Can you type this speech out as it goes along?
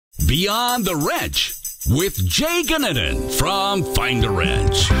Beyond the Wrench with Jay Goninen from Find a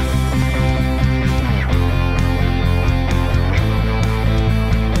Wrench.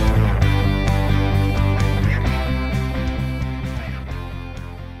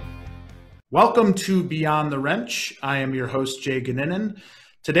 Welcome to Beyond the Wrench. I am your host, Jay Goninen.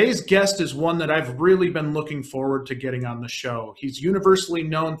 Today's guest is one that I've really been looking forward to getting on the show. He's universally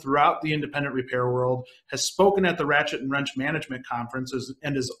known throughout the independent repair world, has spoken at the Ratchet and Wrench Management Conferences,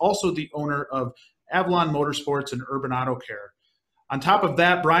 and is also the owner of Avalon Motorsports and Urban Auto Care. On top of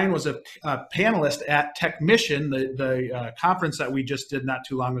that, Brian was a panelist at Techmission, the conference that we just did not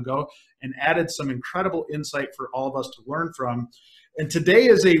too long ago, and added some incredible insight for all of us to learn from. And today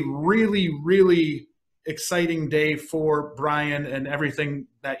is a really, really exciting day for Brian and everything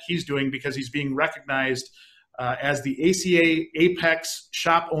that he's doing, because he's being recognized as the ACA AAPEX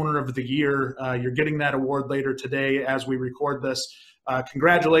Shop Owner of the Year. You're getting that award later today as we record this.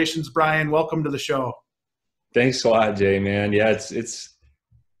 Congratulations, Brian. Welcome to the show. Thanks a lot, Jay, man. Yeah, it's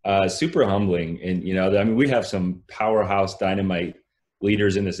super humbling. And, you know, I mean, we have some powerhouse dynamite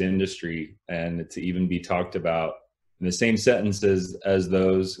leaders in this industry, and to even be talked about in the same sentence as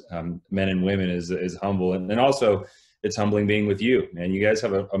those men and women is humble. And then also it's humbling being with you, man. You guys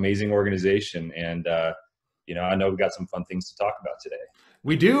have an amazing organization, and you know, I know we've got some fun things to talk about today.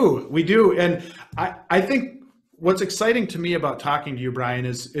 We do. And I think what's exciting to me about talking to you, Brian,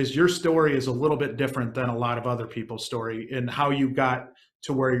 is your story is a little bit different than a lot of other people's story in how you got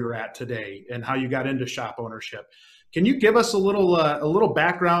to where you're at today and how you got into shop ownership. Can you give us a little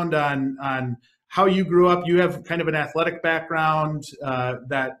background on how you grew up? You have kind of an athletic background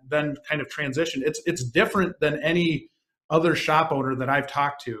that then kind of transitioned. It's different than any other shop owner that I've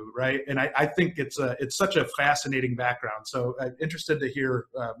talked to, right? And I think it's such a fascinating background. So I'm interested to hear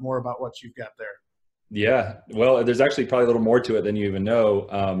more about what you've got there. Yeah, well, there's actually probably a little more to it than you even know.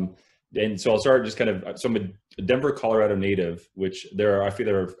 And so I'll start just kind of, so I'm a Denver, Colorado native, which I feel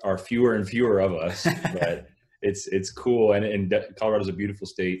there are fewer and fewer of us, but it's cool. And Colorado's a beautiful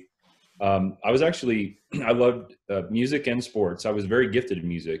state. I loved music and sports. I was very gifted in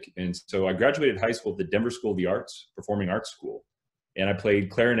music. And so I graduated high school at the Denver School of the Arts, Performing Arts School. And I played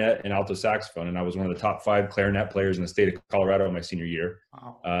clarinet and alto saxophone. And I was one of the top 5 clarinet players in the state of Colorado my senior year.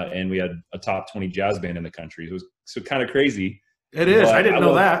 Wow. And we had a top 20 jazz band in the country. It was so kind of crazy. It is. I didn't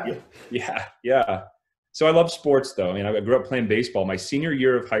know that. Yeah. So I love sports, though. I mean, I grew up playing baseball. My senior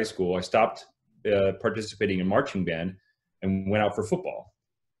year of high school, I stopped participating in marching band and went out for football.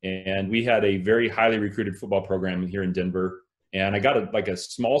 And we had a very highly recruited football program here in Denver. And I got a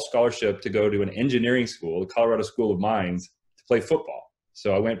small scholarship to go to an engineering school, the Colorado School of Mines, to play football.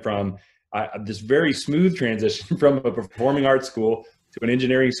 So I went from this very smooth transition from a performing arts school to an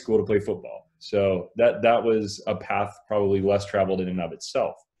engineering school to play football. So that was a path probably less traveled in and of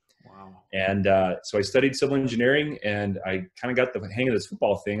itself. Wow. And so I studied civil engineering, and I kind of got the hang of this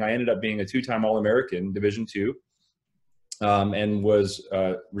football thing. I ended up being a 2-time All-American, Division II. And was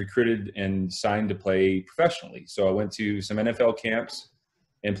recruited and signed to play professionally. So I went to some NFL camps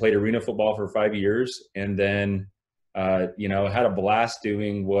and played arena football for 5 years. And then, had a blast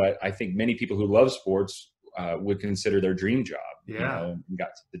doing what I think many people who love sports would consider their dream job. Yeah. And got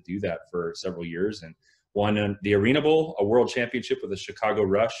to do that for several years and won the Arena Bowl, a world championship with the Chicago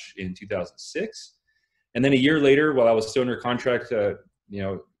Rush in 2006. And then a year later, while I was still under contract,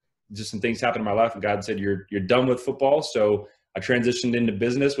 just some things happened in my life, and God said, you're done with football. So I transitioned into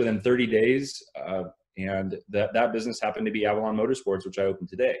business within 30 days. And that business happened to be Avalon Motorsports, which I own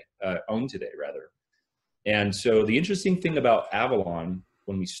today. And so the interesting thing about Avalon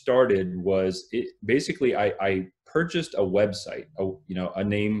when we started was I purchased a website, a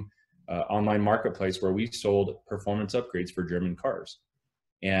name online marketplace where we sold performance upgrades for German cars.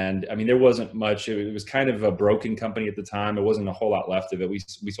 And I mean, there wasn't much. It was kind of a broken company at the time. There wasn't a whole lot left of it. We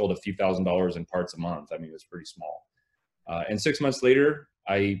sold a few $1,000s in parts a month. I mean, it was pretty small. And 6 months later,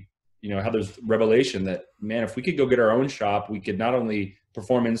 I had this revelation that, man, if we could go get our own shop, we could not only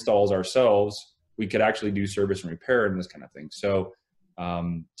perform installs ourselves, we could actually do service and repair and this kind of thing. So,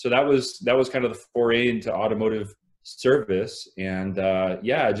 that was kind of the foray into automotive service. And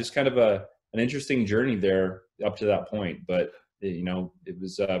just kind of an interesting journey there up to that point. But it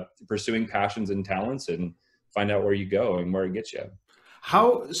was pursuing passions and talents and find out where you go and where it gets you.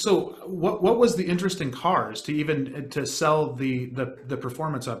 What was the interest in cars to sell the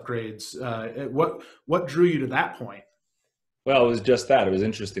performance upgrades? What drew you to that point? Well, it was just that. It was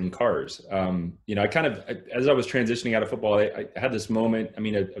interest in cars. As I was transitioning out of football, I had this moment,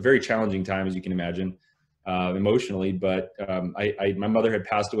 a very challenging time, as you can imagine, emotionally, but my mother had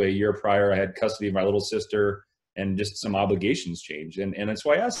passed away a year prior. I had custody of my little sister. and just some obligations changed. And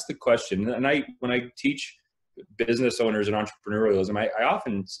so I asked the question, and when I teach business owners and entrepreneurialism, I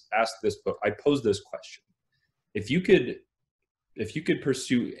often ask this, but I pose this question: if you could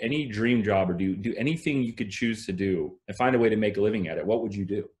pursue any dream job or do anything you could choose to do and find a way to make a living at it, what would you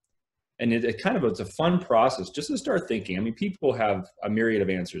do? And it's a fun process just to start thinking. I mean, people have a myriad of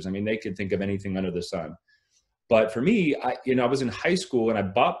answers. I mean, they could think of anything under the sun. But for me, I was in high school,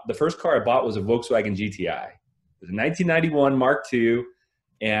 and the first car I bought was a Volkswagen GTI. It was a 1991 Mark II,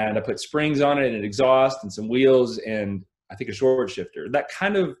 and I put springs on it and an exhaust and some wheels and I think a short shifter. That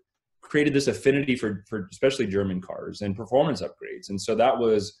kind of created this affinity for especially German cars and performance upgrades. And so I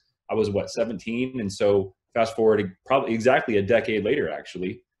was 17. And so fast forward probably exactly a decade later,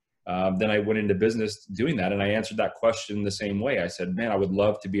 actually, then I went into business doing that. And I answered that question the same way. I said, man, I would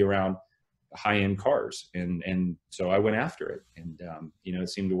love to be around high-end cars. And so I went after it, and it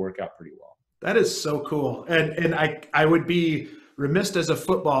seemed to work out pretty well. That is so cool. And I would be remiss as a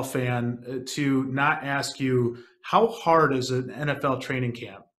football fan to not ask you, how hard is an NFL training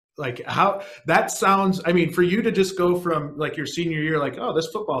camp? Like, how that sounds, I mean, for you to just go from like your senior year, like, oh, this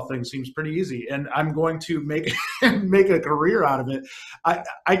football thing seems pretty easy, and I'm going to make a career out of it.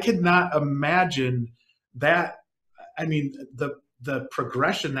 I could not imagine that. I mean, the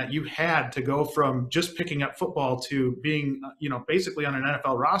progression that you had to go from just picking up football to being, basically on an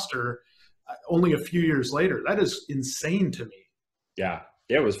NFL roster only a few years later. That is insane to me. Yeah,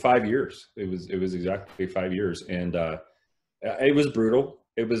 it was 5 years. It was exactly 5 years, and it was brutal.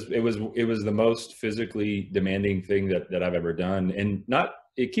 It was the most physically demanding thing that I've ever done. And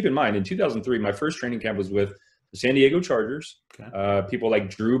keep in mind, in 2003, my first training camp was with the San Diego Chargers. Okay. People like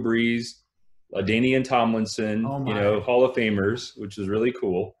Drew Brees, Danian Tomlinson, Hall of Famers, which was really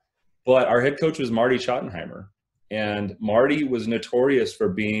cool. But our head coach was Marty Schottenheimer, and Marty was notorious for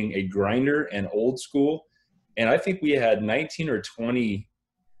being a grinder and old school. And I think we had 19 or 20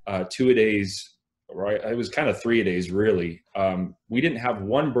 two-a-days. Right, it was kind of 3-a-days, really. We didn't have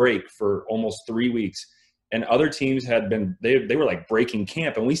one break for almost 3 weeks, and other teams had been they were like breaking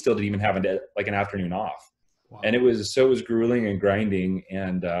camp, and we still didn't even have an afternoon off. Wow. And it was grueling and grinding,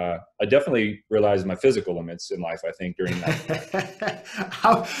 and I definitely realized my physical limits in life, I think, during that.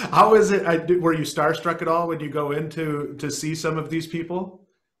 How is it? Were you starstruck at all when you go in to see some of these people?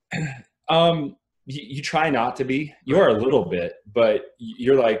 You try not to be. You are a little bit, but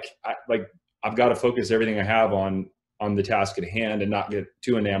you're like I've got to focus everything I have on the task at hand and not get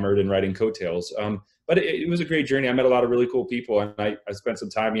too enamored in riding coattails. But it was a great journey. I met a lot of really cool people, and I spent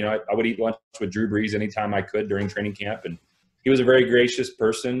some time, I would eat lunch with Drew Brees anytime I could during training camp. And he was a very gracious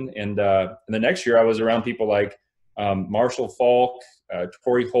person. And the next year I was around people like Marshall Falk,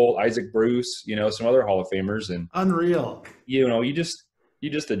 Torrey Holt, Isaac Bruce, some other Hall of Famers. And unreal. You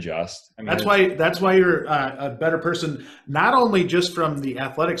just adjust. I mean, that's why you're a better person, not only just from the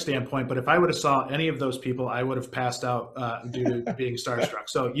athletic standpoint, but if I would have saw any of those people, I would have passed out due to being starstruck.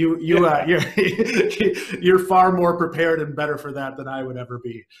 So you're far more prepared and better for that than I would ever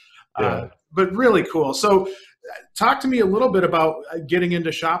be. Yeah. But really cool. So talk to me a little bit about getting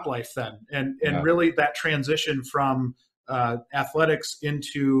into shop life then, and really that transition from athletics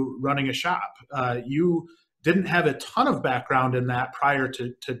into running a shop. You didn't have a ton of background in that prior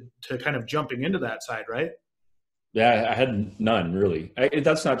to kind of jumping into that side, right? Yeah, I had none really.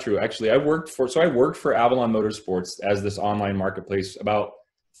 That's not true. Actually, I worked for Avalon Motorsports as this online marketplace about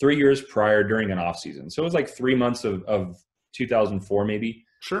 3 years prior during an off season. So it was like 3 months of 2004 maybe.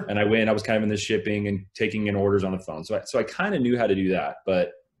 Sure. And I was kind of in the shipping and taking in orders on the phone. So I kind of knew how to do that.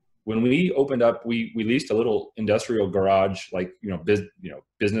 But when we opened up, we leased a little industrial garage, like,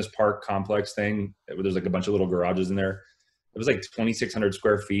 business park complex thing. There's like a bunch of little garages in there. It was like 2,600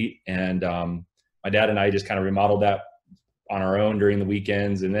 square feet. And my dad and I just kind of remodeled that on our own during the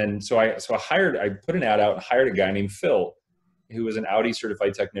weekends. And then, so I put an ad out and hired a guy named Phil, who was an Audi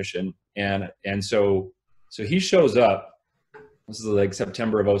certified technician. And so he shows up. This is like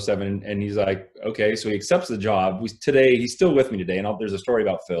September of 2007, and he's like, okay, so he accepts the job. He's still with me today, and there's a story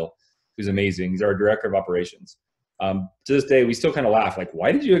about Phil, who's amazing. He's our director of operations. To this day, we still kind of laugh, like,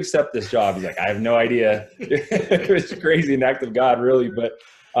 why did you accept this job? He's like, I have no idea. It was crazy, an act of God, really. But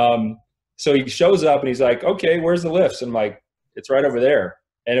so he shows up, and he's like, okay, where's the lifts? And I'm like, it's right over there.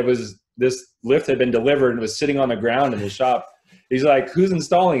 And this lift had been delivered and was sitting on the ground in the shop. He's like, who's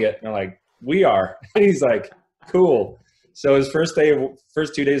installing it? And I'm like, we are. And he's like, cool. So his first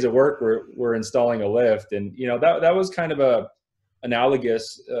 2 days of work, we're installing a lift, and that was kind of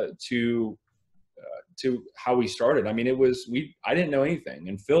analogous to how we started. I mean, I didn't know anything,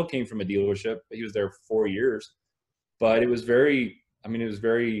 and Phil came from a dealership. He was there 4 years, but it was very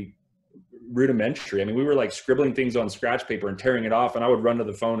rudimentary. I mean, we were like scribbling things on scratch paper and tearing it off, and I would run to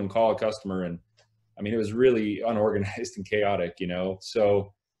the phone and call a customer. And I mean, it was really unorganized and chaotic, you know?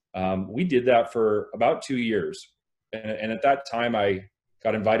 So we did that for about 2 years. And at that time, I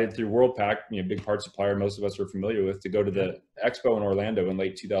got invited through WorldPac, you know, big parts supplier most of us are familiar with, to go to the expo in Orlando in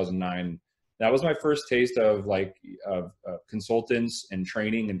late 2009. That was my first taste of consultants and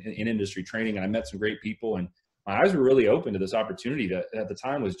training and in industry training. And I met some great people, and my eyes were really open to this opportunity that at the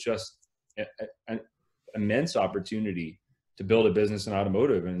time was just an immense opportunity to build a business in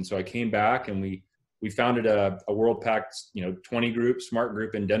automotive. And so I came back, and we founded a WorldPac, you know, 20 group, smart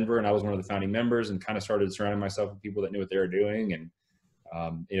group in Denver. And I was one of the founding members, and kind of started surrounding myself with people that knew what they were doing. And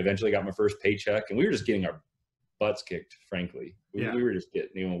it eventually got my first paycheck, and we were just getting our butts kicked, frankly. We were just getting,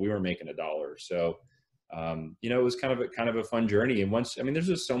 you know, we weren't making a dollar. So, you know, it was kind of a fun journey. And once, I mean, there's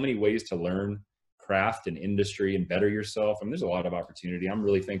just so many ways to learn craft and industry and better yourself. I mean, there's a lot of opportunity. I'm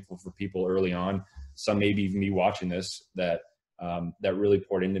really thankful for people early on, some maybe even me watching this, that really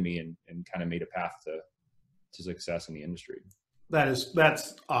poured into me and kind of made a path to success in the industry.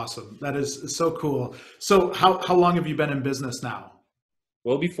 That's awesome. That is so cool. So how long have you been in business now?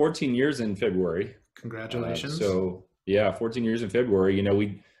 Well, it'll be 14 years in February. Congratulations. So yeah, 14 years in February. You know,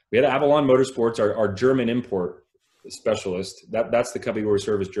 we had Avalon Motorsports, our German import specialist. That's the company where we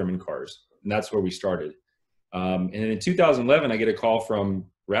service German cars, and that's where we started. And in 2011, I get a call from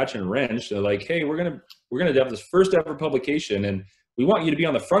Ratchet and Wrench. They're like, "Hey, we're gonna have this first ever publication, and we want you to be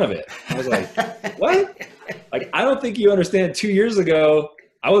on the front of it." I was like, "What?" Like, I don't think you understand. 2 years ago,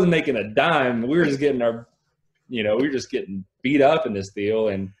 I wasn't making a dime. We were just getting we were just getting beat up in this deal.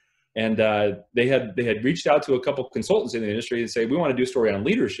 And they had reached out to a couple consultants in the industry and say, "We want to do a story on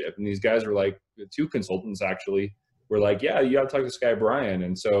leadership." And these guys were like, 2 consultants actually were like, "Yeah, you got to talk to this guy, Brian."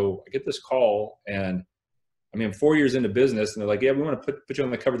 And so I get this call, and I mean, I'm 4 years into business, and they're like, "Yeah, we want to put you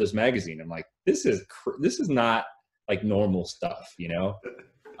on the cover of this magazine." I'm like, this is not like normal stuff, you know?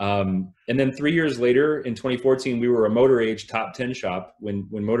 And then 3 years later, in 2014, we were a Motor Age top 10 shop when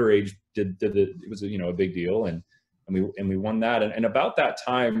Motor Age did it was, you know, a big deal. And we won that. And about that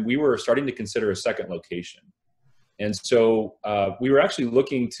time, we were starting to consider a second location. And so we were actually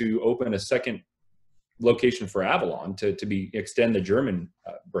looking to open a second location for Avalon to extend the German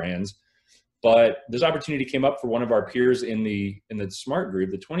brands. But this opportunity came up for one of our peers in the smart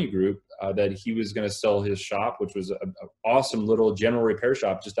group, the 20 group, that he was going to sell his shop, which was an awesome little general repair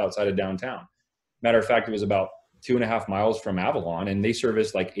shop just outside of downtown. Matter of fact, it was about 2.5 miles from Avalon, and they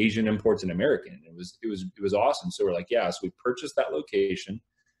serviced like Asian imports and American. It was awesome. So we're like, yeah. So we purchased that location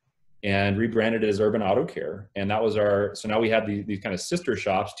and rebranded it as Urban Auto Care, and that was so now we have these kind of sister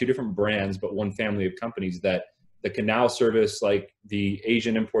shops, 2 different brands, but one family of companies that can now service like the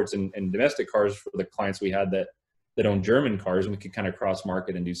Asian imports and domestic cars for the clients we had that own German cars, and we could kind of cross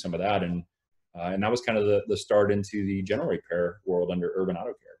market and do some of that. And that was kind of the start into the general repair world under Urban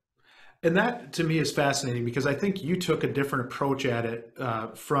Auto Care. And that to me is fascinating, because I think you took a different approach at it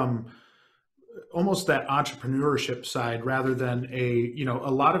from almost that entrepreneurship side, rather than a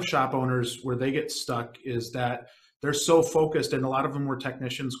lot of shop owners where they get stuck is that they're so focused, and a lot of them were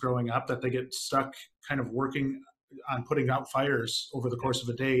technicians growing up, that they get stuck kind of working on putting out fires over the course of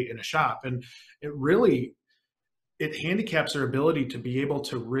a day in a shop. And it handicaps their ability to be able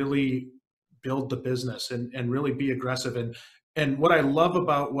to really build the business and really be aggressive. And what I love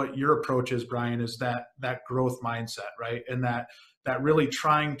about what your approach is, Brian, is that growth mindset, right? And that really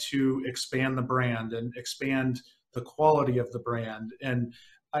trying to expand the brand and expand the quality of the brand. And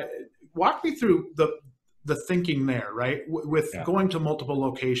walk me through the thinking there, right? With going to multiple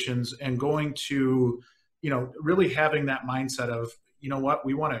locations and going to, really having that mindset of, you know what,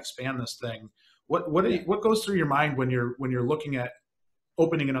 we want to expand this thing. What goes through your mind when you're looking at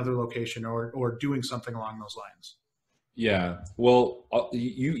opening another location or doing something along those lines? Yeah, well,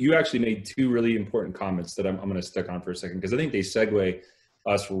 you actually made 2 really important comments that I'm going to stick on for a second, because I think they segue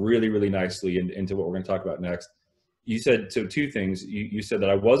us really, really nicely into what we're going to talk about next. You said 2 things. You said that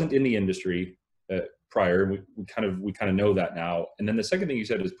I wasn't in the industry prior. We kind of know that now. And then the second thing you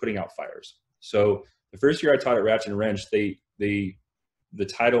said is putting out fires. So the first year I taught at Ratchet and Wrench, the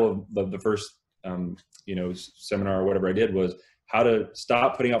title of the first seminar or whatever I did was how to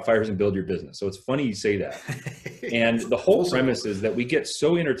stop putting out fires and build your business. So it's funny you say that. And the whole premise is that we get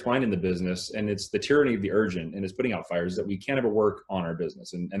so intertwined in the business, and it's the tyranny of the urgent, and it's putting out fires, that we can't ever work on our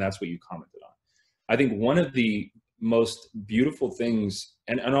business. And that's what you commented on. I think one of the most beautiful things,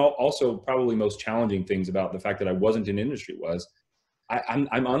 and also probably most challenging things about the fact that I wasn't in industry was I'm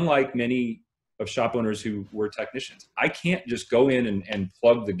unlike many of shop owners who were technicians. I can't just go in and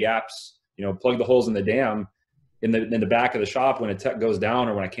plug the gaps, plug the holes in the dam in the back of the shop when a tech goes down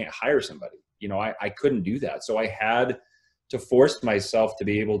or when I can't hire somebody. You know, I couldn't do that. So I had to force myself to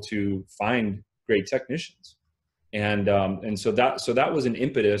be able to find great technicians. And so that was an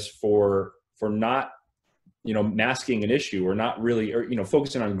impetus for not, you know, masking an issue or not really, or, you know,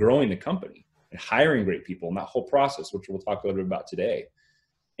 focusing on growing the company and hiring great people and that whole process, which we'll talk a little bit about today.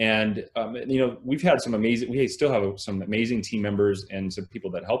 And, you know, we still have some amazing team members and some people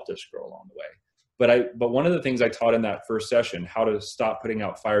that helped us grow along the way. But one of the things I taught in that first session, how to stop putting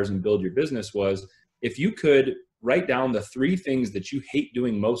out fires and build your business, was if you could write down the 3 things that you hate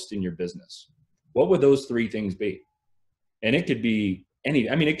doing most in your business, what would those 3 things be? And it could be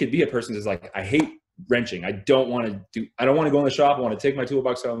it could be a person who's like, I hate wrenching. I don't want to go in the shop. I want to take my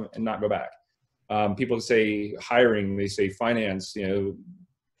toolbox home and not go back. People say hiring, they say finance, you know,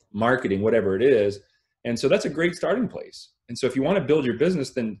 marketing, whatever it is. And so that's a great starting place. And so if you want to build your business,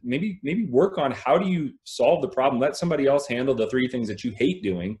 then maybe work on how do you solve the problem? Let somebody else handle the 3 things that you hate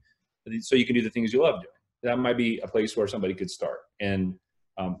doing so you can do the things you love doing. That might be a place where somebody could start. And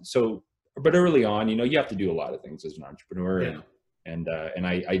but early on, you know, you have to do a lot of things as an entrepreneur. Yeah. And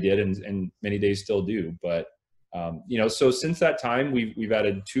I did, and many days still do. But, you know, so since that time, we've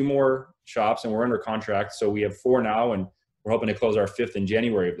added 2 more shops and we're under contract. So we have 4 now, and we're hoping to close our 5th in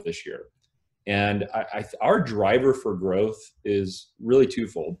January of this year. And our driver for growth is really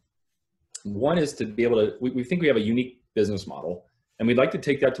twofold. One is to be able to, we think we have a unique business model, and we'd like to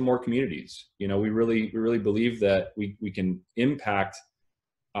take that to more communities. You know, we really believe that we can impact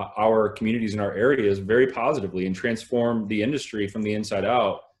our communities in our areas very positively and transform the industry from the inside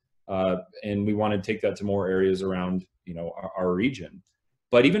out. And we want to take that to more areas around, you know, our region.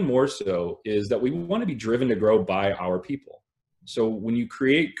 But even more so is that we want to be driven to grow by our people. So when you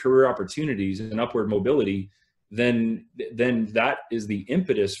create career opportunities and upward mobility, then that is the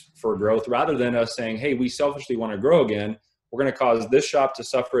impetus for growth, rather than us saying, hey, we selfishly want to grow again. We're going to cause this shop to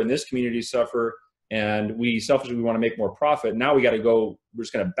suffer and this community to suffer, and we want to make more profit. Now we got to go, we're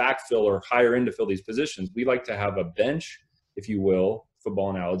just going to backfill or hire in to fill these positions. We like to have a bench, if you will, football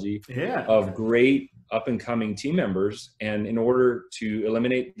analogy, of great up and coming team members. And in order to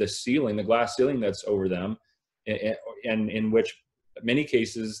eliminate the ceiling, the glass ceiling that's over them, and in which many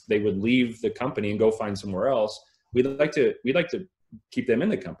cases they would leave the company and go find somewhere else, we'd like to keep them in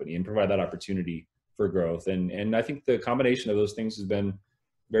the company and provide that opportunity for growth. And I think the combination of those things has been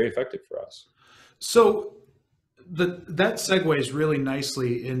very effective for us. So that segues really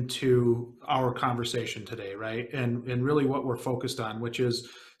nicely into our conversation today, right? And really what we're focused on, which is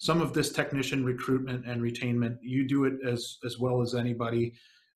some of this technician recruitment and retainment. You do it as well as anybody.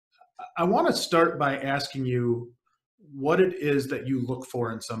 I want to start by asking you what it is that you look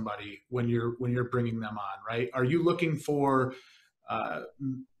for in somebody when you're bringing them on, right? Are you looking for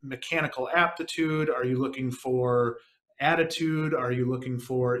mechanical aptitude? Are you looking for attitude? Are you looking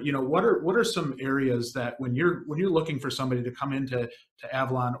for, you know, what are some areas that when you're looking for somebody to come into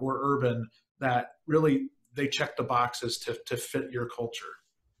Avalon or Urban, that really they check the boxes to fit your culture?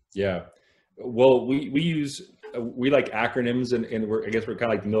 Yeah. Well, we like acronyms, and I guess we're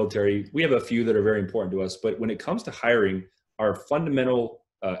kind of like the military. We have a few that are very important to us, but when it comes to hiring, our fundamental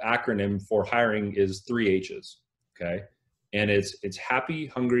acronym for hiring is 3 H's. Okay. And it's happy,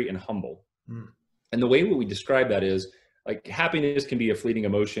 hungry, and humble. And the way we describe that is, like, happiness can be a fleeting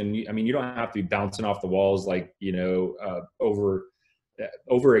emotion. I mean, you don't have to be bouncing off the walls, like, you know, over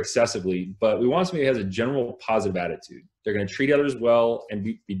excessively, but we want somebody who has a general positive attitude. They're going to treat others well and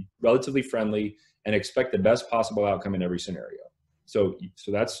be relatively friendly and expect the best possible outcome in every scenario. So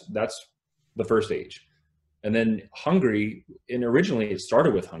that's the first H. And then hungry, and originally it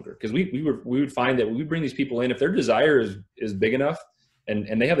started with hunger, because we would find that we bring these people in, if their desire is big enough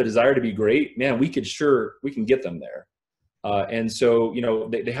and they have the desire to be great, man, we can get them there. And so, you know,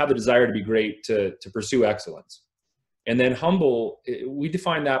 they have the desire to be great, to pursue excellence. And then humble, we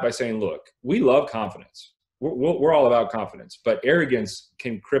define that by saying, look, we love confidence. We're all about confidence, but arrogance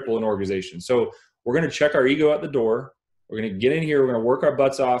can cripple an organization. So we're going to check our ego at the door. We're going to get in here. We're going to work our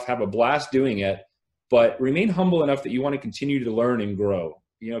butts off, have a blast doing it, but remain humble enough that you want to continue to learn and grow.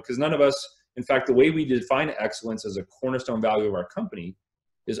 You know, because none of us, in fact, the way we define excellence as a cornerstone value of our company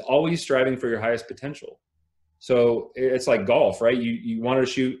is always striving for your highest potential. So it's like golf, right? You wanted to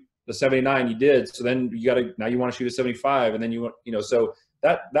shoot the 79, you did. So then now you want to shoot a 75, and then so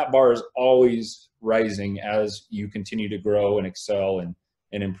that bar is always rising as you continue to grow and excel and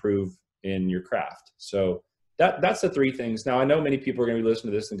improve in your craft. So that's the 3 things. Now, I know many people are going to be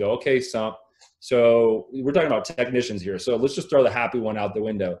listening to this and go, okay, Sump, so we're talking about technicians here, so let's just throw the happy one out the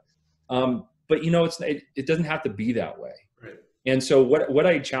window. But you know, it doesn't have to be that way. Right. And so what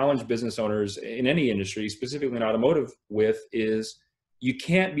I challenge business owners in any industry, specifically in automotive, with is you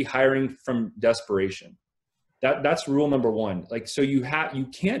can't be hiring from desperation. That's rule number one. Like, so you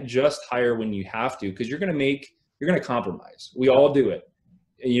can't just hire when you have to, because you're going to compromise. We all do it,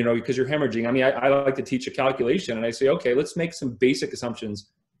 you know, because you're hemorrhaging. I mean, I like to teach a calculation, and I say, okay, let's make some basic assumptions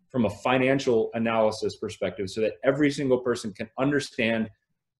from a financial analysis perspective so that every single person can understand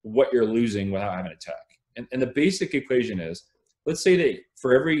what you're losing without having a tech. And the basic equation is, let's say that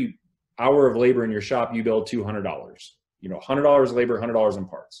for every hour of labor in your shop, you bill $200, you know, $100 labor, $100 in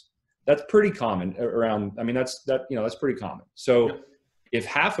parts. That's pretty common around. I mean, that's pretty common. So if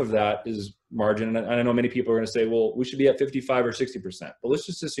half of that is margin, and I know many people are going to say, well, we should be at 55 or 60%, but let's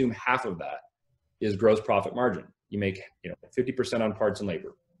just assume half of that is gross profit margin. You make, you know, 50% on parts and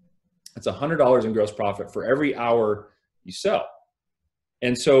labor. That's $100 in gross profit for every hour you sell.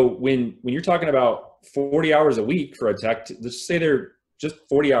 And so when you're talking about 40 hours a week for a tech, let's say they're just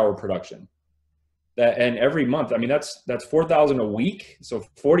 40-hour production. And every month, I mean, that's $4,000 a week. So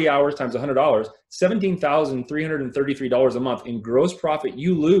 40 hours times $100, $17,333 a month in gross profit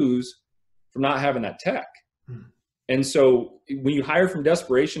you lose from not having that tech. And so when you hire from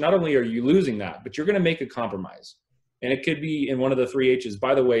desperation, not only are you losing that, but you're going to make a compromise. And it could be in one of the 3 H's.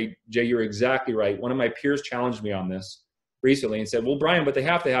 By the way, Jay, you're exactly right. One of my peers challenged me on this recently and said, well, Brian, but they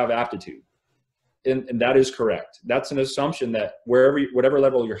have to have aptitude. And that is correct. That's an assumption that whatever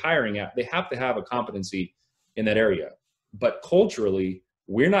level you're hiring at, they have to have a competency in that area. But culturally,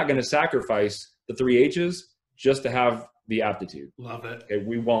 we're not going to sacrifice the 3 H's just to have the aptitude. Love it. Okay,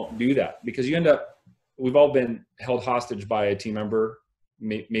 we won't do that, because we've all been held hostage by a team member,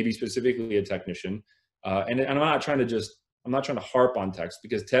 maybe specifically a technician. And I'm not trying to harp on techs,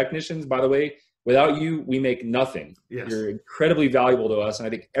 because technicians, by the way, without you, we make nothing. Yes. You're incredibly valuable to us. And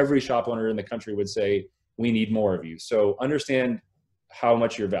I think every shop owner in the country would say, we need more of you. So understand how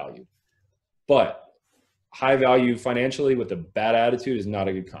much you're valued. But high value financially with a bad attitude is not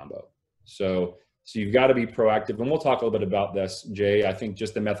a good combo. So you've got to be proactive. And we'll talk a little bit about this, Jay. I think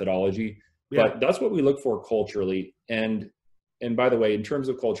just the methodology, but that's what we look for culturally. And by the way, in terms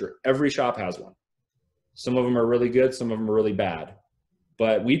of culture, every shop has one. Some of them are really good. Some of them are really bad.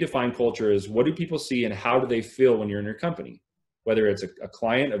 But we define culture as, what do people see and how do they feel when you're in your company? Whether it's a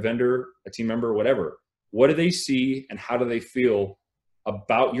client, a vendor, a team member, whatever. What do they see and how do they feel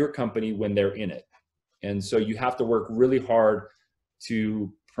about your company when they're in it? And so you have to work really hard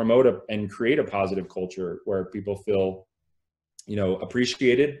to promote and create a positive culture where people feel, you know,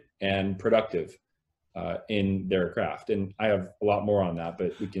 appreciated and productive in their craft. And I have a lot more on that,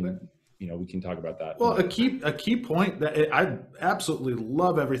 but we can talk about that. Well, a key point that I absolutely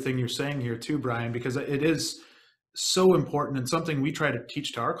love everything you're saying here too, Brian, because it is so important and something we try to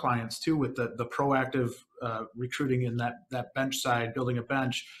teach to our clients too, with the proactive recruiting in that bench side, building a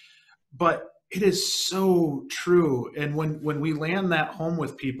bench. But it is so true. And when we land that home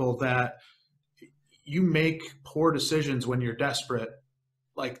with people, that you make poor decisions when you're desperate,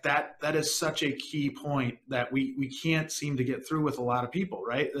 like that is such a key point that we can't seem to get through with a lot of people,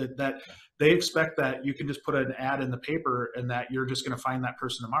 right? That they expect that you can just put an ad in the paper and that you're just going to find that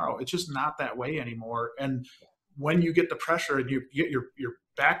person tomorrow. It's just not that way anymore. And when you get the pressure and you get your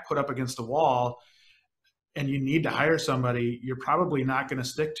back put up against the wall and you need to hire somebody, you're probably not going to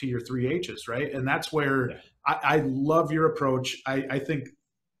stick to your 3 H's, right? And that's where I love your approach. I think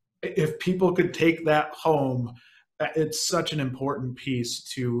if people could take that home, it's such an important piece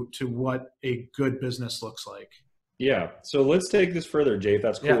to what a good business looks like. Yeah. So let's take this further, Jay, if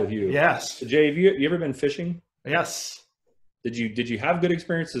that's cool with you. Yes. So Jay, have you ever been fishing? Yes. Did you have good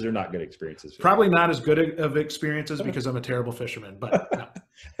experiences or not good experiences? Probably not as good of experiences because I'm a terrible fisherman, but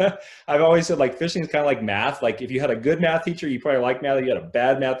no. I've always said, like, fishing is kind of like math. Like, if you had a good math teacher, you probably like math. If you had a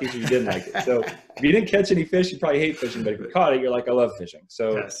bad math teacher, you didn't like it. So if you didn't catch any fish, you probably hate fishing, but if you caught it, you're like, I love fishing.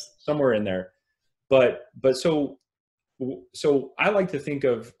 So somewhere in there, but so I like to think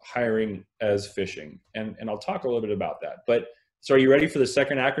of hiring as fishing, and I'll talk a little bit about that. But so are you ready for the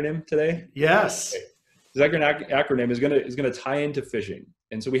second acronym today? Yes. Okay. The second acronym is gonna tie into fishing,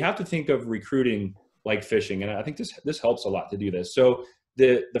 and so we have to think of recruiting like fishing, and I think this helps a lot to do this. So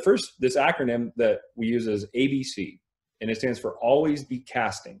this acronym that we use is ABC, and it stands for always be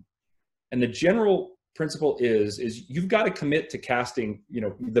casting. And the general principle is you've got to commit to casting,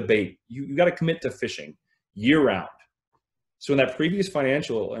 the bait. You got to commit to fishing year round. So in that previous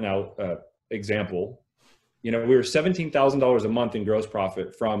financial example, we were $17,000 a month in gross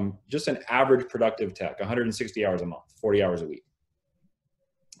profit from just an average productive tech, 160 hours a month, 40 hours a week,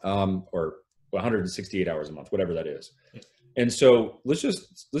 or 168 hours a month, whatever that is. And so let's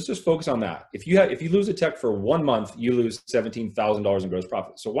just focus on that. If you lose a tech for 1 month, you lose $17,000 in gross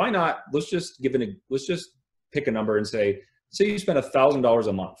profit. So why not? Let's just pick a number and say you spend $1,000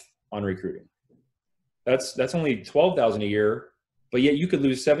 a month on recruiting. That's only $12,000 a year, but yet you could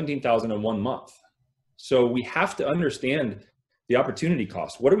lose $17,000 in 1 month. So we have to understand the opportunity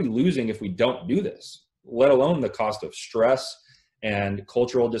cost. What are we losing if we don't do this? Let alone the cost of stress and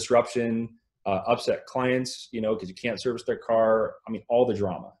cultural disruption, upset clients, because you can't service their car. I mean, all the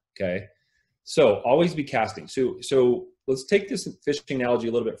drama. Okay. So always be casting. So let's take this fishing analogy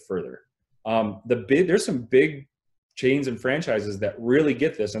a little bit further. There's some big chains and franchises that really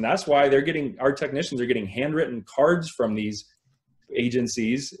get this. And that's why our technicians are getting handwritten cards from these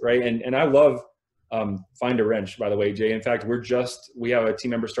agencies. Right. And I love, Find a Wrench, by the way, Jay. In fact, we have a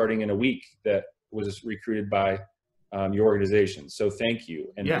team member starting in a week that was recruited by your organization. So thank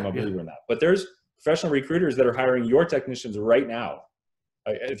you. And I'm a believer in that. But there's professional recruiters that are hiring your technicians right now.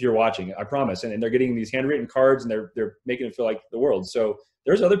 If you're watching, I promise. And they're getting these handwritten cards and they're making it feel like the world. So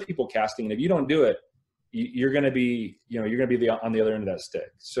there's other people casting. And if you don't do it, you're going to be on the other end of that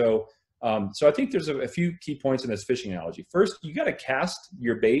stick. So I think there's a few key points in this fishing analogy. First, you got to cast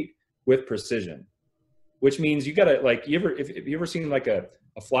your bait with precision, which means you got to, like, if you ever seen like a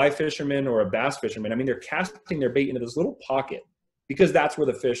fly fisherman or a bass fisherman, I mean, they're casting their bait into this little pocket because that's where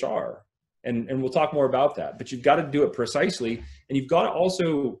the fish are. And we'll talk more about that, but you've got to do it precisely. And you got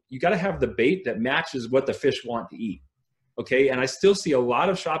to have the bait that matches what the fish want to eat. Okay. And I still see a lot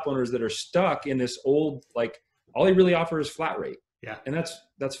of shop owners that are stuck in this old, like, all they really offer is flat rate. Yeah. And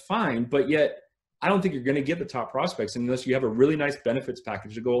that's fine. But yet I don't think you're going to get the top prospects unless you have a really nice benefits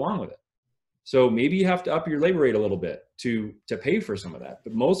package to go along with it. So maybe you have to up your labor rate a little bit to pay for some of that.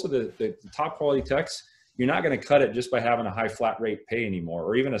 But most of the top quality techs, you're not going to cut it just by having a high flat rate pay anymore,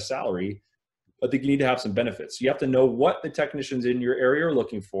 or even a salary. I think you need to have some benefits. You have to know what the technicians in your area are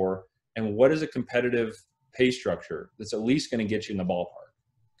looking for and what is a competitive pay structure that's at least going to get you in the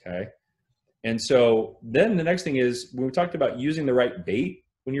ballpark. Okay. And so then the next thing is, when we talked about using the right bait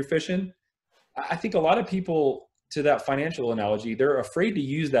when you're fishing, I think a lot of people, to that financial analogy, they're afraid to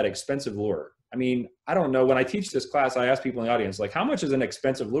use that expensive lure. I mean, I don't know. When I teach this class, I ask people in the audience, like, how much is an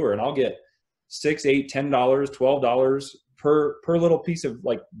expensive lure? And I'll get $6, $8, $10, $12 per little piece of,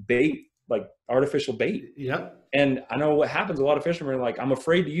 like, bait, like artificial bait. Yep. And I know what happens. A lot of fishermen are like, I'm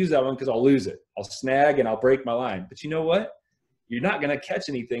afraid to use that one because I'll lose it. I'll snag and I'll break my line. But you know what? You're not going to catch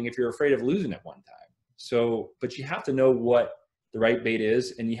anything if you're afraid of losing it one time. So, but you have to know what the right bait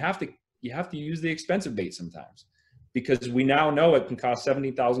is, and you have to use the expensive bait sometimes, because we now know it can cost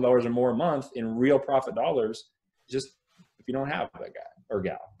 $17,000 or more a month in real profit dollars, just if you don't have that guy or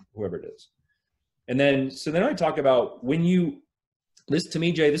gal, whoever it is. And then, so then I talk about this, to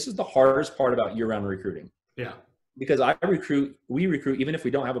me, Jay, this is the hardest part about year-round recruiting. Yeah. Because we recruit even if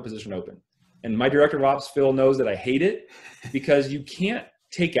we don't have a position open. And my director of ops, Phil, knows that I hate it because you can't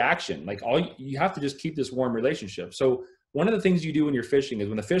take action. Like, you have to just keep this warm relationship. So one of the things you do when you're fishing is,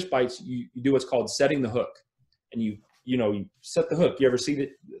 when the fish bites, you do what's called setting the hook. And you set the hook. You ever see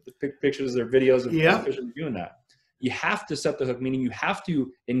the pictures or videos of fishers doing that? You have to set the hook, meaning you have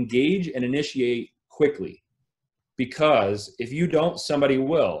to engage and initiate quickly, because if you don't, somebody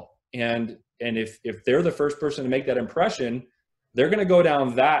will. And if they're the first person to make that impression, they're going to go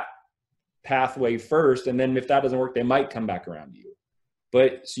down that pathway first. And then if that doesn't work, they might come back around to you.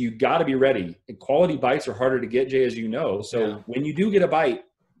 But so you got to be ready. And quality bites are harder to get, Jay, as you know. So when you do get a bite,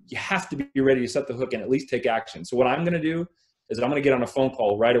 you have to be ready to set the hook and at least take action. So what I'm going to do is I'm going to get on a phone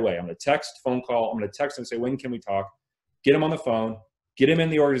call right away. I'm going to text, phone call. I'm going to text and say, when can we talk? Get them on the phone, get them in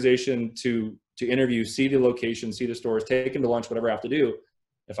the organization to interview, see the location, see the stores, take them to lunch, whatever I have to do.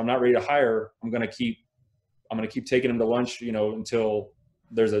 If I'm not ready to hire, I'm going to keep taking them to lunch, until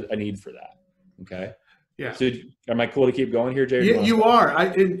there's a need for that. Okay. Yeah. So am I cool to keep going here, Jay? Yeah, you are. I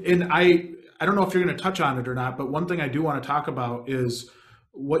don't know if you're going to touch on it or not, but one thing I do want to talk about is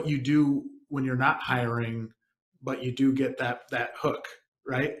what you do when you're not hiring, but you do get that hook,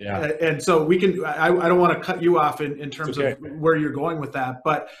 right? Yeah. And so I don't want to cut you off in terms of where you're going with that,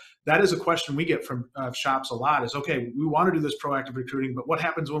 but that is a question we get from shops a lot is, okay, we want to do this proactive recruiting, but what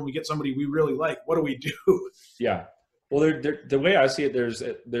happens when we get somebody we really like? What do we do? Yeah. Well, the way I see it, there's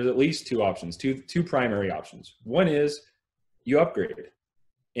at least two options, two primary options. One is you upgrade.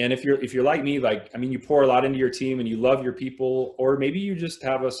 And if you're like me, you pour a lot into your team and you love your people, or maybe you just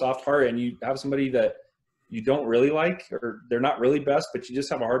have a soft heart and you have somebody that you don't really like, or they're not really best, but you just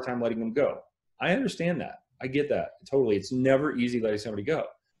have a hard time letting them go. I understand that. I get that totally. It's never easy letting somebody go.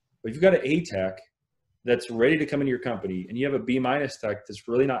 But if you've got an A tech that's ready to come into your company, and you have a B- tech that's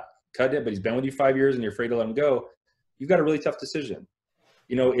really not cut it, but he's been with you 5 years and you're afraid to let him go, you've got a really tough decision.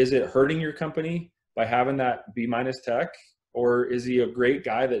 Is it hurting your company by having that B- tech, or is he a great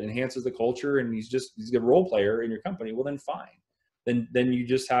guy that enhances the culture and he's a role player in your company? Well, then fine. Then you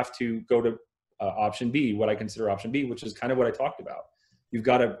just have to go to option B, what I consider option B, which is kind of what I talked about. You've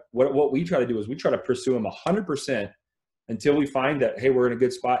got to, what we try to do is we try to pursue them 100% until we find that, hey, we're in a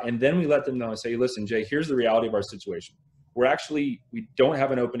good spot. And then we let them know and say, listen, Jay, here's the reality of our situation. We don't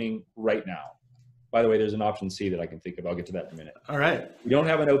have an opening right now. By the way, there's an option C that I can think of. I'll get to that in a minute. All right. We don't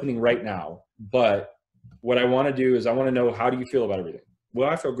have an opening right now, but what I want to do is I want to know, how do you feel about everything? Well,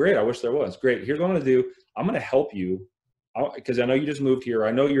 I feel great. I wish there was. Great. Here's what I'm going to do. I'm going to help you because I know you just moved here.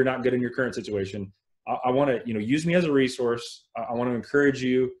 I know you're not good in your current situation. I want to, use me as a resource. I want to encourage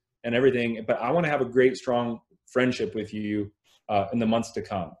you and everything, but I want to have a great, strong friendship with you in the months to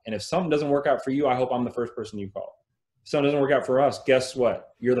come. And if something doesn't work out for you, I hope I'm the first person you call. If something doesn't work out for us, guess what?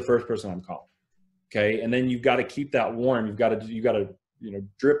 You're the first person I'm calling. Okay. And then you've got to keep that warm. You've got to,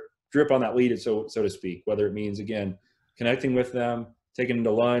 drip on that lead, so to speak, whether it means, again, connecting with them, taking them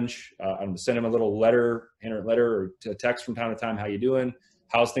to lunch, send them a little letter, handwritten letter, or a text from time to time. How you doing?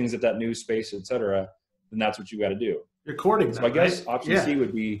 How's things at that new space, et cetera. Then that's what you got to do. You're courting them, right? I guess option C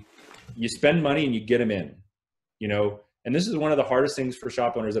would be you spend money and you get them in, and this is one of the hardest things for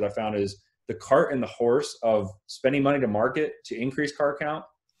shop owners that I found is the cart and the horse of spending money to market to increase car count,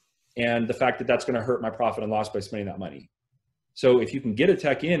 and the fact that that's going to hurt my profit and loss by spending that money. So if you can get a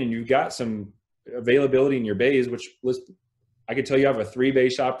tech in and you've got some availability in your bays, which I could tell you I have a 3-bay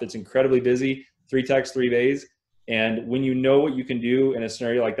shop that's incredibly busy, 3 techs, 3 bays. And when you know what you can do in a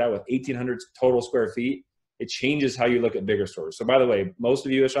scenario like that with 1,800 total square feet, it changes how you look at bigger stores. So by the way, most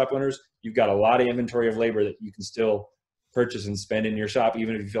of you as shop owners, you've got a lot of inventory of labor that you can still purchase and spend in your shop,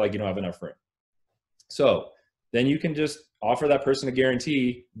 even if you feel like you don't have enough room. So then you can just offer that person a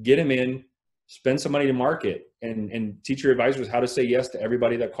guarantee, get them in, spend some money to market, and teach your advisors how to say yes to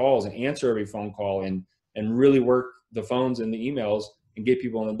everybody that calls and answer every phone call and really work the phones and the emails and get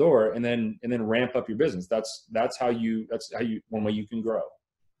people in the door, and then ramp up your business. That's one way you can grow.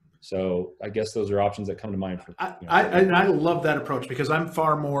 So I guess those are options that come to mind. I love that approach because I'm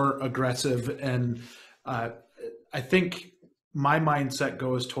far more aggressive, and I think my mindset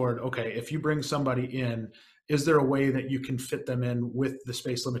goes toward, okay, if you bring somebody in, is there a way that you can fit them in with the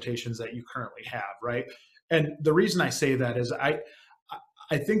space limitations that you currently have, right? And the reason I say that is I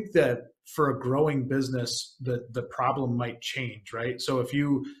think that for a growing business, the problem might change, right? So if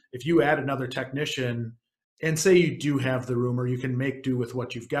you add another technician and say you do have the room or you can make do with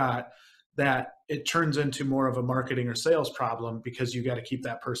what you've got, that it turns into more of a marketing or sales problem because you got to keep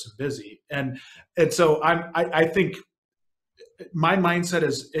that person busy. And so I think my mindset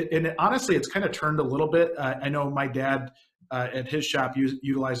is, and honestly, it's kind of turned a little bit. I know my dad at his shop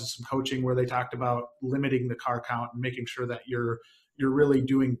utilizes some coaching where they talked about limiting the car count and making sure that you're really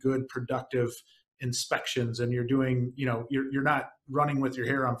doing good, productive inspections, and you're doing, you're not running with your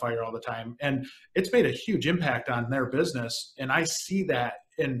hair on fire all the time. And it's made a huge impact on their business. And I see that.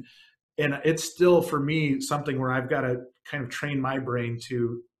 And it's still, for me, something where I've got to kind of train my brain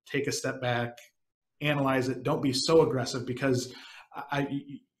to take a step back, analyze it. Don't be so aggressive because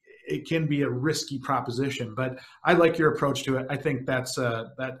it can be a risky proposition, but I like your approach to it. I think that's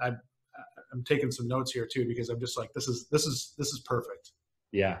I'm taking some notes here too, because I'm just like, this is perfect.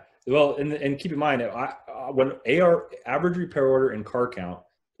 Yeah. Well, and keep in mind, when average repair order and car count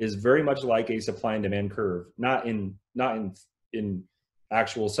is very much like a supply and demand curve, not in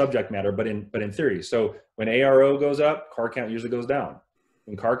actual subject matter, but in theory. So when ARO goes up, car count usually goes down.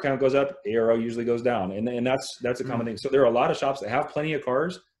 When car count goes up, ARO usually goes down, and that's a common thing. So there are a lot of shops that have plenty of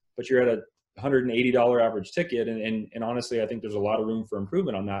cars, but you're at a $180 average ticket, and honestly, I think there's a lot of room for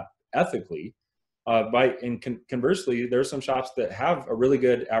improvement on that ethically. Conversely, there are some shops that have a really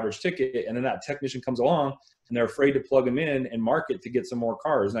good average ticket, and then that technician comes along and they're afraid to plug them in and market to get some more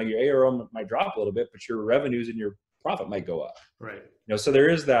cars. Now your ARO might drop a little bit, but your revenues and your profit might go up. Right. So there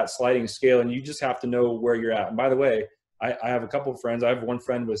is that sliding scale, and you just have to know where you're at. And by the way, I have a couple of friends. I have one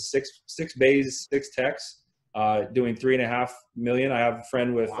friend with six bays, 6 techs, doing $3.5 million. I have a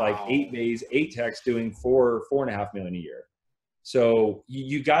friend with like 8 bays, 8 techs, doing $4.5 million a year. So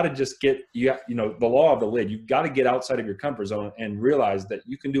you got to just get, the law of the lid. You've got to get outside of your comfort zone and realize that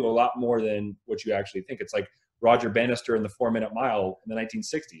you can do a lot more than what you actually think. It's like Roger Bannister in the 4-minute mile in the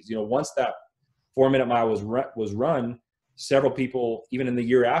 1960s. Once that 4-minute mile was run, several people, even in the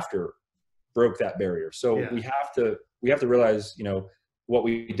year after, broke that barrier. So yeah. we have to realize, what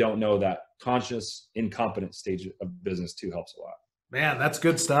we don't know. That conscious, incompetent stage of business too helps a lot. Man, that's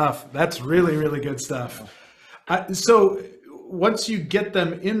good stuff. That's really, really good stuff. So once you get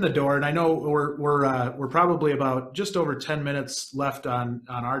them in the door, and I know we're probably about just over 10 minutes left on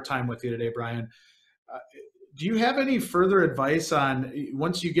our time with you today, Brian. Do you have any further advice on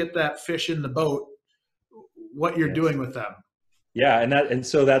once you get that fish in the boat, what you're doing with them? Yeah, and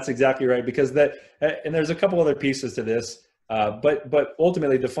so that's exactly right, because and there's a couple other pieces to this, but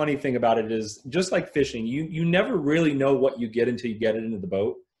ultimately the funny thing about it is, just like fishing, you never really know what you get until you get it into the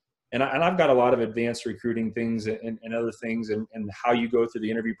boat. And I've got a lot of advanced recruiting things and other things and how you go through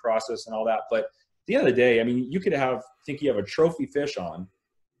the interview process and all that. But at the end of the day, I mean, you could think you have a trophy fish on,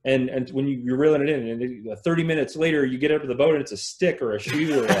 and when you're reeling it in, and 30 minutes later, you get up to the boat and it's a stick or a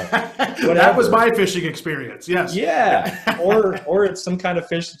shoe or whatever. That was my fishing experience. Yes. Yeah. or it's some kind of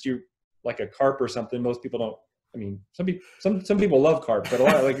fish that you, like a carp or something. Most people don't. I mean, some people love carp, but a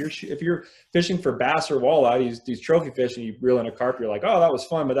lot, like if you're fishing for bass or walleye, these trophy fish, and you reel in a carp, you're like, oh, that was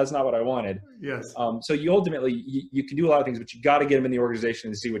fun, but that's not what I wanted. Yes. So you ultimately, you can do a lot of things, but you got to get them in the organization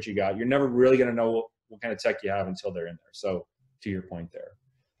and see what you got. You're never really going to know what kind of tech you have until they're in there. So to your point there.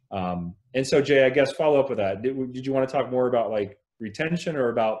 And so Jay, I guess follow up with that. Did you want to talk more about like retention, or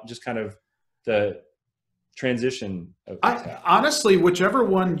about just kind of the transition of tech? Honestly, whichever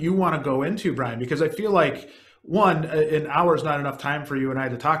one you want to go into, Brian, because I feel like, one, an hour is not enough time for you and I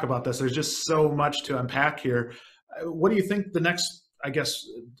to talk about this. There's just so much to unpack here. What do you think the next, I guess,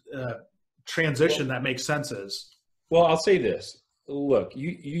 transition that makes sense is? Well, I'll say this. Look,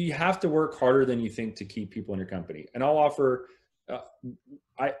 you have to work harder than you think to keep people in your company. And I'll offer,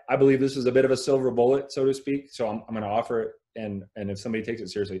 I believe this is a bit of a silver bullet, so to speak. So I'm going to offer it. And if somebody takes it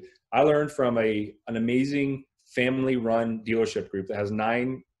seriously, I learned from an amazing family-run dealership group that has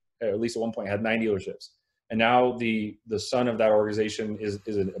at least at one point had 9 dealerships. And now the son of that organization is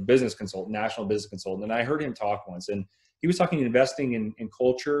a business consultant, national business consultant. And I heard him talk once, and he was talking investing in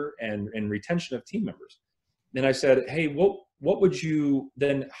culture and retention of team members. And I said, hey, what would you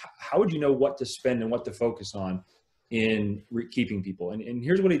then, how would you know what to spend and what to focus on in keeping people? And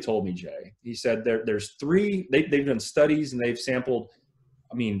here's what he told me, Jay. He said there's 3, they've done studies and they've sampled,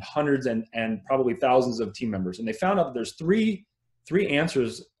 I mean, hundreds and probably thousands of team members. And they found out that there's three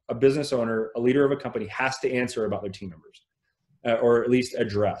answers a business owner, a leader of a company, has to answer about their team members, or at least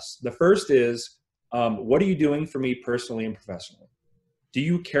address. The first is, what are you doing for me personally and professionally? Do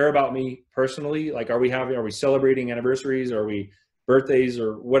you care about me personally? Like, are we celebrating anniversaries? Are we birthdays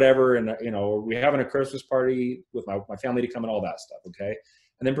or whatever? And, are we having a Christmas party with my family to come and all that stuff? Okay.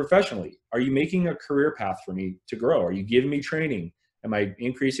 And then professionally, are you making a career path for me to grow? Are you giving me training? Am I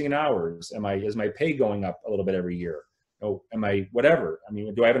increasing in hours? Is my pay going up a little bit every year? Oh, am I whatever? I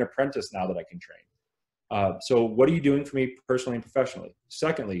mean, do I have an apprentice now that I can train? So what are you doing for me personally and professionally?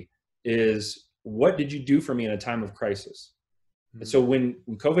 Secondly is, what did you do for me in a time of crisis? Mm-hmm. So when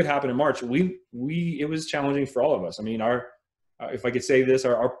COVID happened in March, it was challenging for all of us. I mean, if I could say this,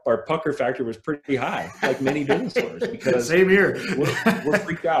 our pucker factor was pretty high, like many business owners, because same here. we're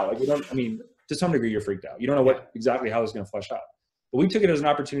freaked out. Like to some degree you're freaked out. You don't know exactly how it's going to flesh out. But we took it as an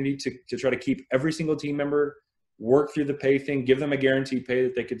opportunity to try to keep every single team member, work through the pay thing, give them a guaranteed pay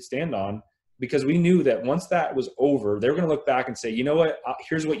that they could stand on, because we knew that once that was over, they were going to look back and say, you know what,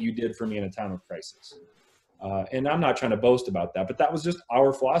 here's what you did for me in a time of crisis. And I'm not trying to boast about that, but that was just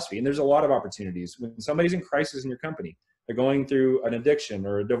our philosophy. And there's a lot of opportunities. When somebody's in crisis in your company, they're going through an addiction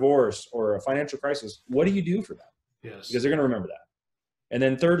or a divorce or a financial crisis, what do you do for them? Yes. Because they're going to remember that. And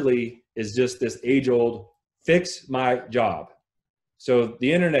then thirdly is just this age-old, fix my job. So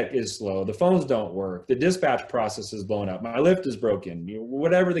the internet is slow, the phones don't work, the dispatch process is blown up, my lift is broken,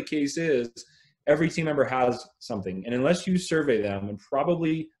 whatever the case is, every team member has something. And unless you survey them, and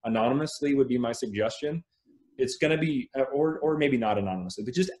probably anonymously would be my suggestion, it's going to be, or maybe not anonymously,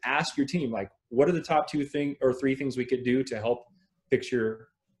 but just ask your team, like, what are the top 2 or 3 things we could do to help fix your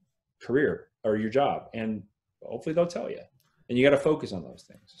career or your job? And hopefully they'll tell you. And you got to focus on those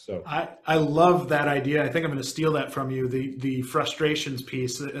things. So I love that idea. I think I'm going to steal that from you, the frustrations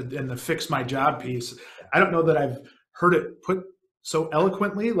piece and the fix my job piece. I don't know that I've heard it put so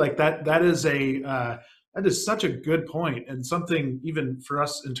eloquently like that. That is such a good point, and something even for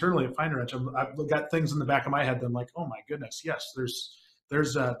us internally at Find a Wrench. I've got things in the back of my head that I'm like, oh my goodness, yes,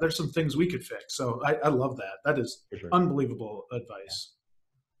 there's some things we could fix. So I love that. That is unbelievable advice.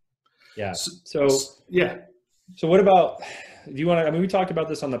 Yeah. So what about, do you want to, I mean, we talked about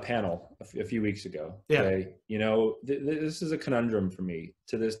this on the panel a few weeks ago. Yeah. Okay? This is a conundrum for me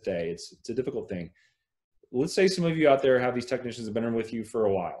to this day. It's a difficult thing. Let's say some of you out there have these technicians that have been with you for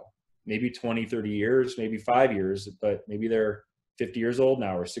a while, maybe 20, 30 years, maybe 5 years, but maybe they're 50 years old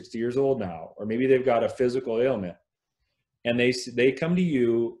now or 60 years old now, or maybe they've got a physical ailment. And they come to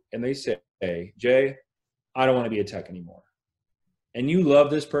you and they say, hey, Jay, I don't want to be a tech anymore. and you love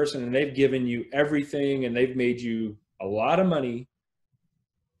this person and they've given you everything and they've made you a lot of money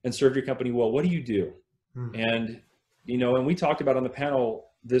and served your company well, what do you do? And, you know, and we talked about on the panel,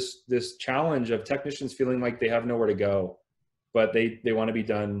 this challenge of technicians feeling like they have nowhere to go, but they want to be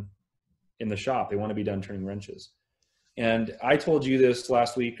done in the shop. They want to be done turning wrenches. And I told you this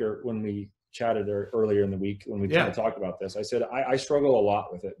last week, or when we chatted earlier in the week, when we kind of talked about this, I said, I struggle a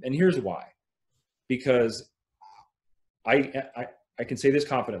lot with it. And here's why. Because I can say this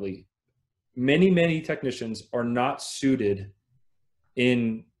confidently. Many technicians are not suited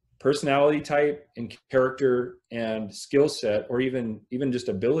in personality type and character and skill set, or even just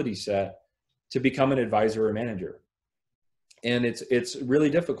ability set to become an advisor or manager. And it's really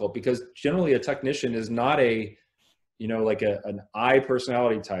difficult because generally a technician is not a, you know, like an I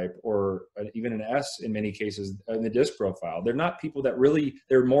personality type, or even an S in many cases in the DISC profile. They're not people that really,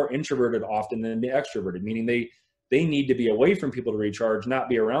 they're more introverted often than extroverted, meaning they need to be away from people to recharge, not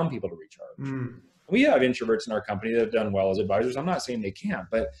be around people to recharge. We have introverts in our company that have done well as advisors. I'm not saying they can't,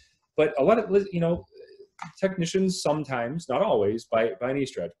 but a lot of, you know, technicians sometimes, not always by any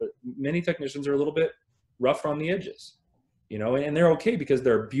stretch, but many technicians are a little bit rough on the edges, you know, and they're okay because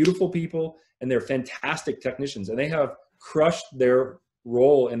they're beautiful people and they're fantastic technicians, and they have crushed their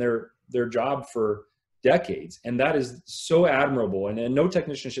role and their job for decades. And that is so admirable. And no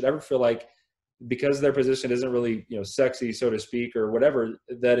technician should ever feel like, because their position isn't really, you know, sexy, so to speak, or whatever,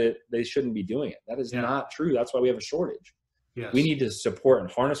 that they shouldn't be doing it. That is not true. That's why we have a shortage. Yes. We need to support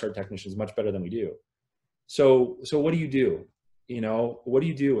and harness our technicians much better than we do. So what do you do? You know, what do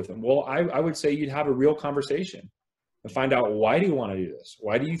you do with them? Well, I would say you'd have a real conversation and find out, why do you want to do this?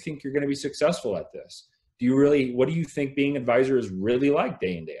 Why do you think you're going to be successful at this? What do you think being an advisor is really like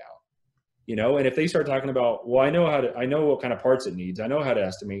day in, day out? You know, and if they start talking about, well, I know what kind of parts it needs, I know how to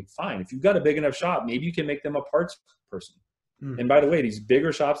estimate, fine. If you've got a big enough shop, maybe you can make them a parts person. And by the way, these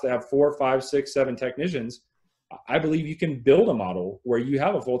bigger shops that have 4, 5, 6, 7 technicians, I believe you can build a model where you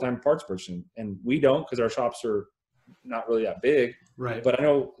have a full-time parts person. And we don't, because our shops are not really that big. Right. But I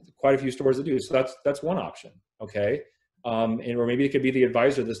know quite a few stores that do. So that's one option. Okay. Or maybe it could be the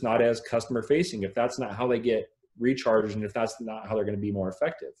advisor that's not as customer facing, if that's not how they get recharged and if that's not how they're going to be more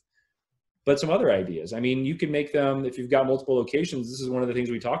effective. But some other ideas. I mean, you can make them, if you've got multiple locations, this is one of the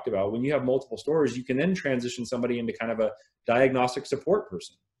things we talked about. When you have multiple stores, you can then transition somebody into kind of a diagnostic support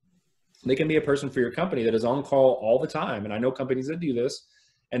person. They can be a person for your company that is on call all the time. And I know companies that do this,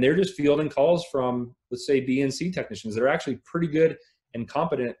 and they're just fielding calls from, let's say, B and C technicians that are actually pretty good and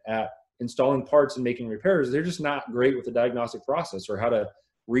competent at installing parts and making repairs. They're just not great with the diagnostic process or how to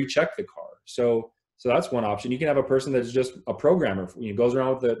recheck the car. So that's one option. You can have a person that's just a programmer, you know, goes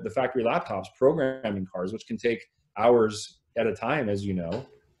around with the factory laptops programming cars, which can take hours at a time, as you know.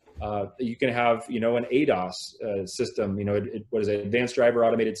 You can have, you know, an ADAS system, you know, what is it? Advanced Driver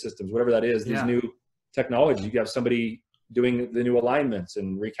Automated Systems, whatever that is, these new technologies. You can have somebody doing the new alignments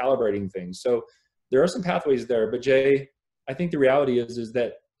and recalibrating things. So there are some pathways there, but Jay, I think the reality is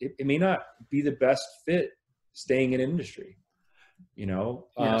that it may not be the best fit staying in industry. You know,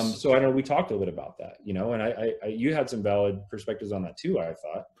 so I know we talked a little bit about that, you know, and you had some valid perspectives on that too, I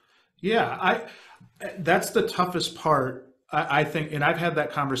thought. Yeah, that's the toughest part, I think. And I've had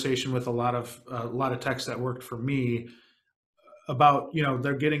that conversation with a lot of techs that worked for me about, you know,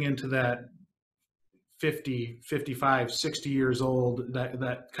 they're getting into that 50, 55, 60 years old,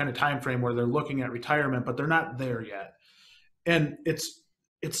 that kind of time frame where they're looking at retirement, but they're not there yet. And it's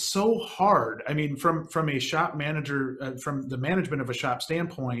so hard. I mean, from a shop manager, from the management of a shop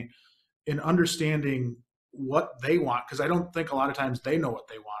standpoint, in understanding what they want, because I don't think a lot of times they know what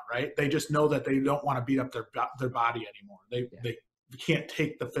they want, right? They just know that they don't want to beat up their body anymore. They can't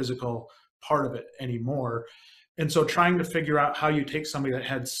take the physical part of it anymore. And so trying to figure out how you take somebody that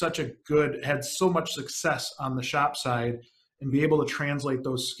had so much success on the shop side and be able to translate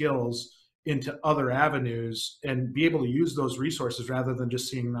those skills into other avenues and be able to use those resources rather than just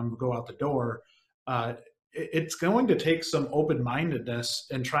seeing them go out the door. It's going to take some open-mindedness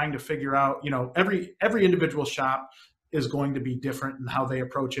and trying to figure out, you know, every individual shop is going to be different in how they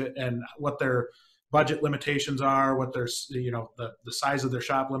approach it and what their budget limitations are, what their, you know, the size of their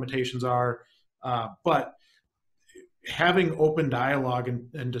shop limitations are. But having open dialogue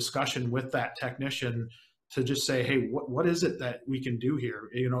and discussion with that technician to just say, hey, what is it that we can do here?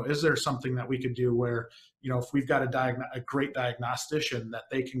 You know, is there something that we could do where, you know, if we've got a great diagnostician that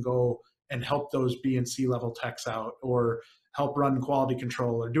they can go and help those B and C level techs out, or help run quality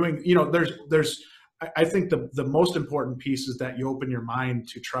control, or doing, you know, I think the most important piece is that you open your mind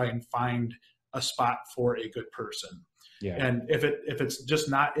to try and find a spot for a good person. Yeah. And if it's just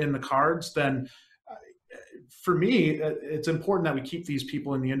not in the cards, then for me, it's important that we keep these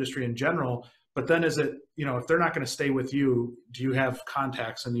people in the industry in general. But then is it, if they're not going to stay with you, do you have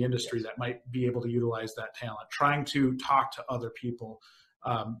contacts in the industry that might be able to utilize that talent? Trying to talk to other people,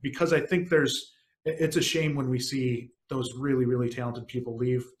 because I think it's a shame when we see those really, really talented people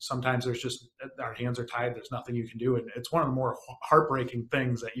leave. Sometimes there's just, our hands are tied. There's nothing you can do. And it's one of the more heartbreaking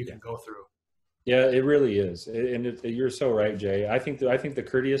things that you can go through. Yeah, it really is. And you're so right, Jay. I think the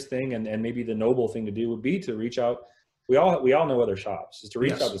courteous thing and maybe the noble thing to do would be to reach out. We all know other shops, is to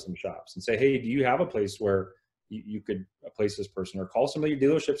reach out to some shops and say, hey, do you have a place where you could place this person, or call some of your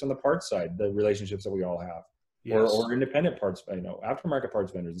dealerships on the parts side, the relationships that we all have, or independent parts, aftermarket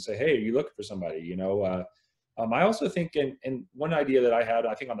parts vendors, and say, hey, are you looking for somebody? I also think, and one idea that I had,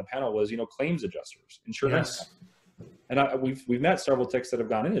 I think on the panel was, claims adjusters, insurance. Yes. And we've met several techs that have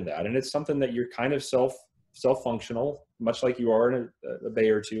gone into that, and it's something that you're kind of self-functional, much like you are in a bay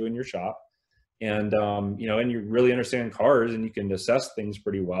or two in your shop. And, and you really understand cars and you can assess things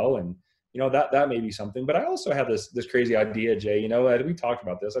pretty well. And, that may be something, but I also have this crazy idea, Jay, we talked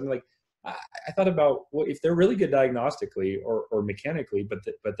about this. I mean, like, I thought about, well, if they're really good diagnostically or mechanically, but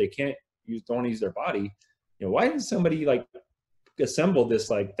they don't want to use their body, why didn't somebody like assemble this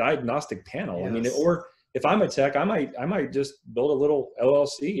like diagnostic panel? Yes. I mean, or if I'm a tech, I might just build a little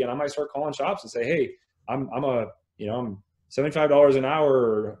LLC and I might start calling shops and say, hey, I'm $75 an hour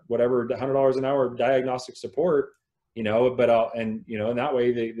or whatever, $100 an hour diagnostic support, and that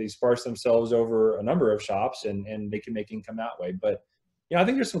way they sparse themselves over a number of shops and they can make income that way. But, I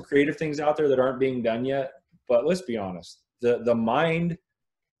think there's some creative things out there that aren't being done yet, but let's be honest, the mind,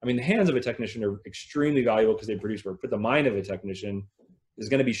 the hands of a technician are extremely valuable because they produce work, but the mind of a technician is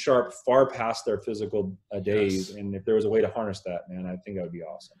going to be sharp far past their physical days. Yes. And if there was a way to harness that, man, I think that would be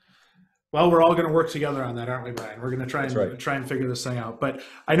awesome. Well, we're all going to work together on that, aren't we, Brian? We're going to try and figure this thing out. But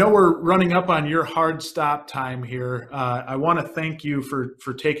I know we're running up on your hard stop time here. I want to thank you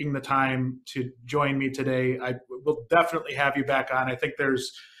for taking the time to join me today. I will definitely have you back on. I think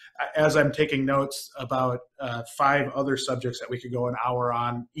there's, as I'm taking notes, about 5 other subjects that we could go an hour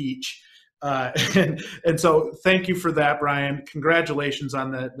on each. And so thank you for that, Brian. Congratulations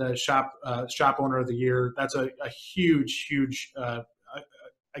on the shop owner of the year. That's a huge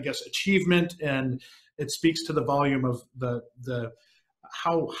achievement, and it speaks to the volume of the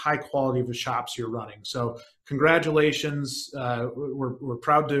how high quality of the shops you're running. So congratulations. We're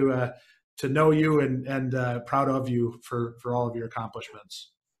proud to know you and proud of you for all of your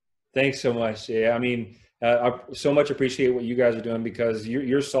accomplishments. Thanks so much. Yeah, I so much appreciate what you guys are doing, because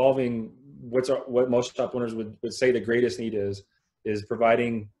you're solving what most shop owners would say the greatest need is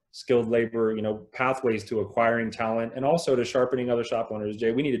providing skilled labor, pathways to acquiring talent, and also to sharpening other shop owners.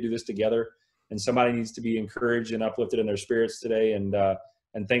 Jay, we need to do this together, and somebody needs to be encouraged and uplifted in their spirits today. And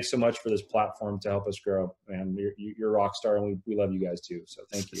thanks so much for this platform to help us grow. Man, you're a rock star, and we love you guys too. So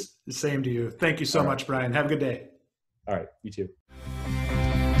thank you. Same to you. Thank you so much, Brian. Have a good day. All right. You too.